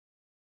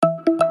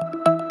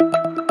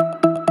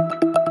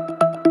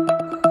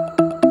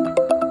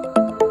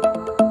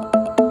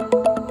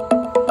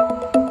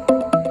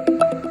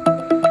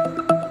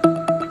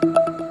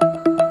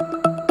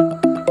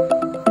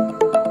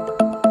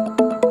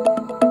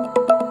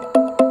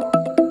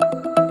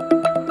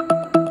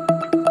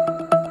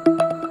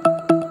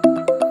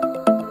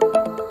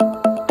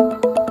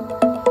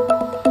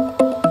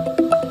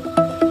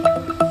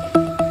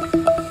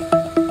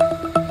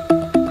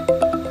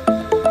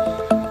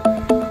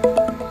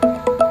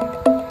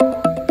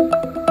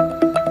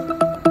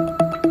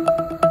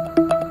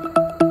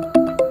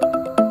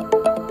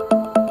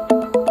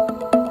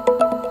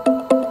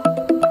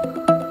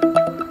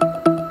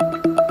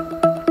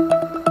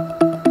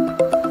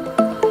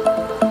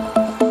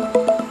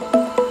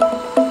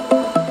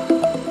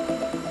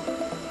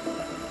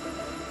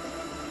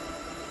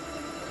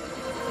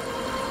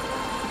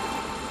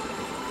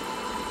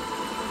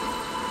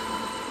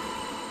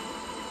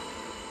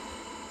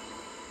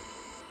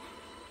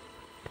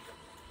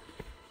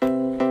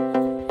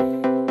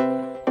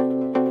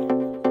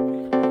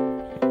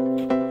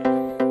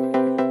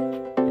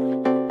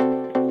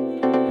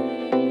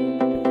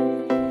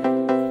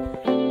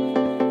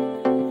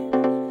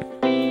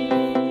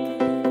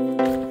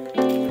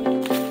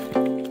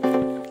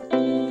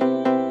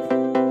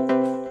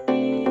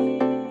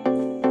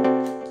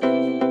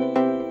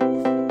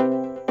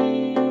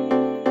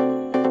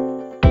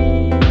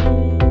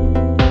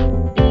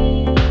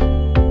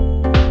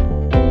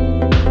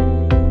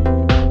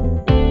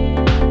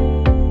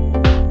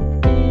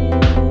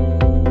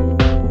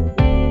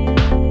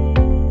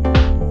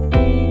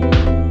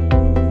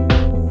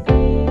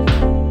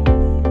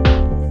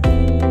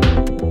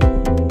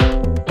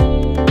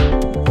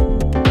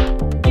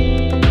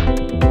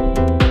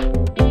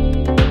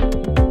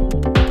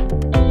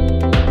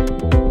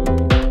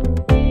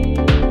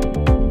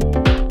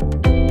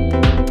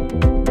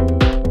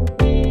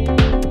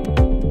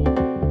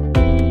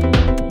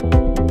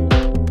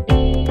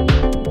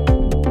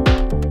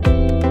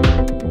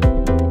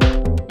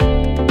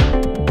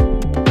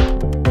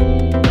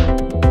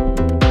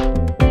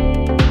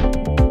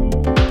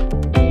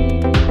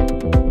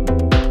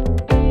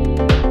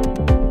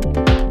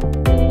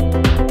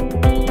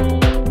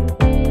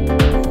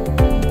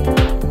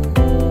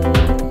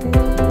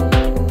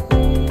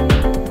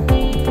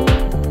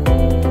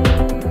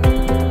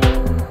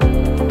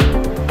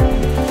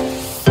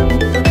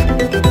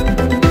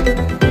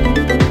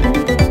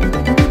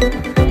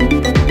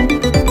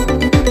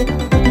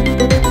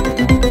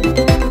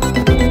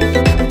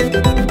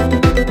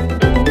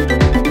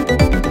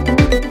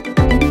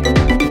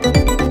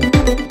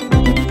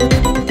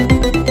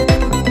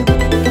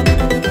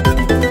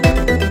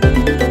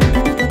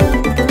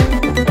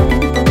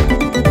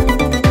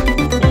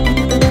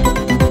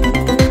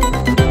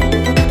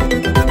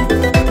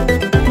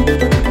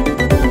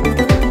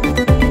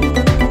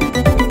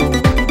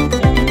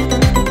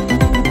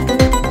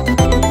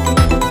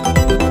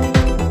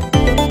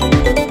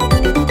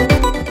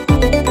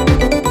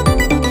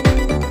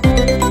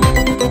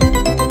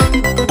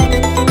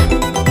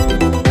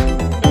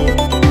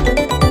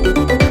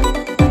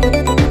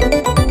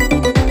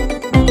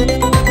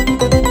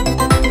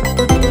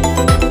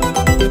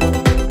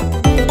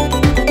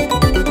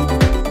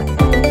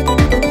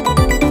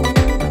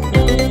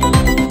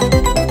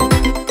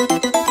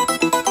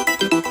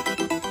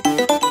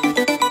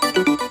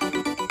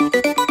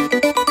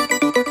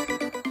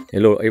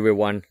Hello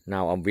everyone,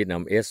 now I'm with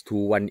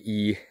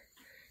S21E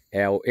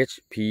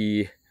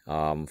LHP531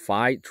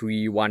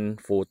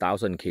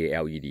 4000K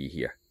LED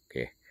here.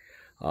 Okay,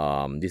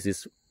 this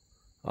is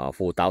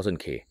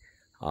 4000K.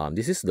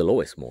 This is the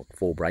lowest mode,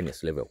 full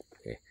brightness level.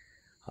 Okay,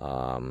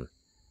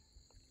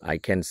 I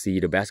can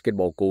see the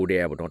basketball goal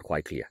there, but not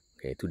quite clear.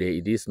 Okay, today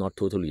it is not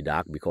totally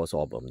dark because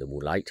of the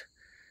moonlight.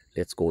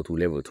 Let's go to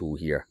level 2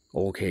 here.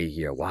 Okay,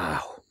 here,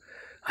 wow,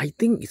 I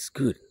think it's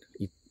good.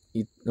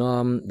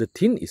 The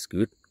tint is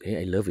good. Okay,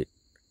 I love it.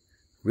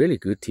 Really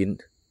good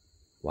tint.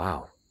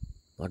 Wow,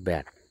 not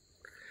bad.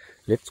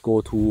 Let's go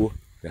to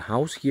the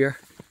house here.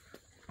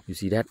 You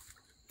see that?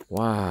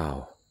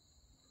 Wow,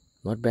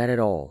 not bad at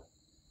all.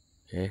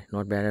 Okay,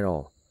 not bad at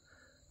all.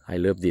 I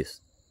love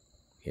this.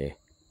 Okay,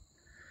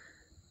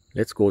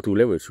 let's go to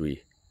level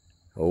 3.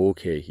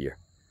 Okay, here.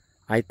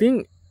 I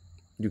think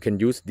you can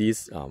use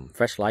this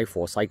flashlight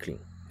for cycling.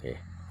 Okay,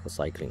 for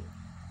cycling.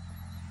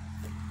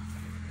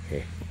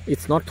 Okay,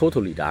 it's not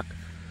totally dark.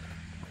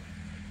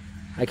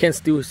 I can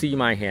still see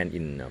my hand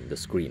in the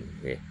screen.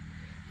 Okay,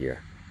 here.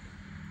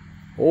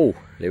 Oh,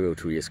 level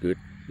 3 is good.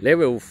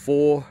 Level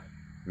 4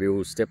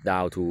 will step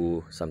down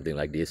to something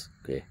like this.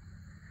 Okay.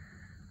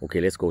 Okay,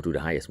 let's go to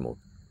the highest mode.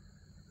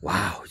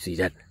 Wow, see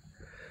that?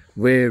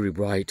 Very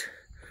bright.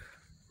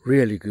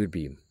 Really good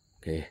beam.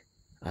 Okay,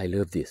 I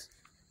love this.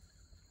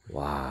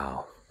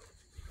 Wow.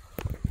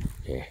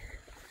 Okay.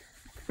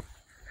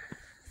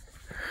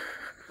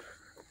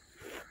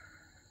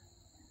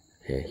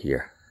 Okay,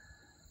 here.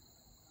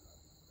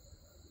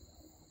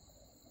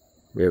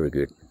 Very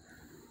good.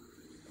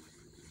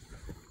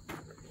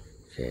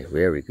 Okay,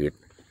 very good.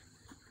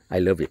 I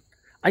love it.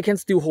 I can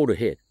still hold the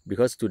head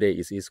because today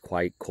it is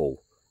quite cold,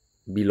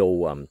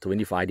 below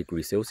 25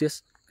 degrees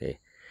Celsius. Okay,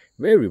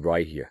 very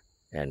bright here,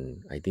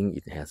 and I think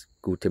it has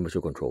good temperature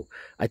control.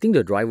 I think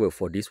the driver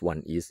for this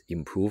one is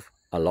improved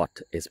a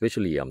lot,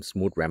 especially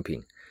smooth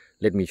ramping.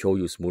 Let me show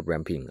you smooth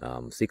ramping.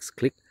 6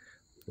 click,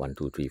 1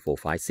 2 3 4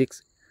 5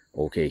 6.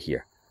 Okay,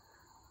 here,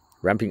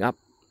 ramping up.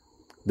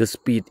 The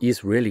speed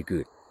is really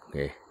good.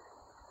 Okay,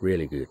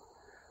 really good.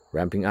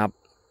 Ramping up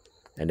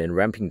and then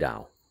ramping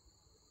down.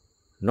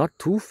 Not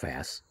too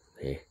fast.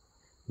 Okay,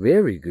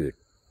 very good.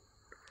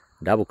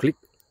 Double click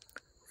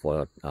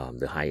for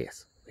the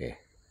highest. Okay.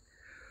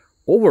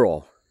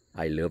 Overall,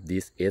 I love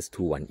this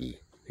S21E.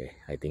 Okay,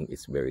 I think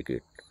it's very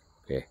good.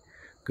 Okay,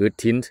 good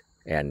tint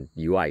and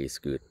UI is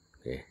good.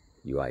 Okay,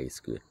 UI is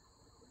good.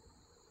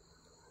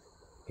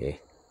 Okay,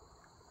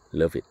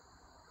 love it.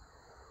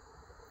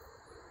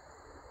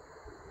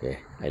 Okay,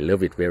 I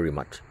love it very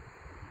much.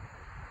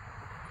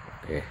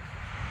 Okay.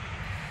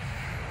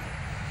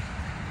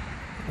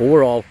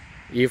 Overall,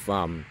 if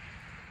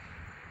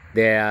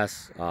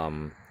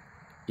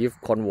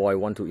if Convoy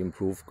want to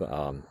improve,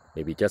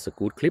 maybe just a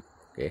good clip.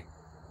 Okay.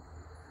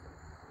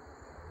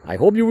 I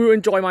hope you will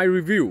enjoy my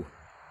review.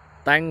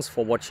 Thanks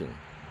for watching.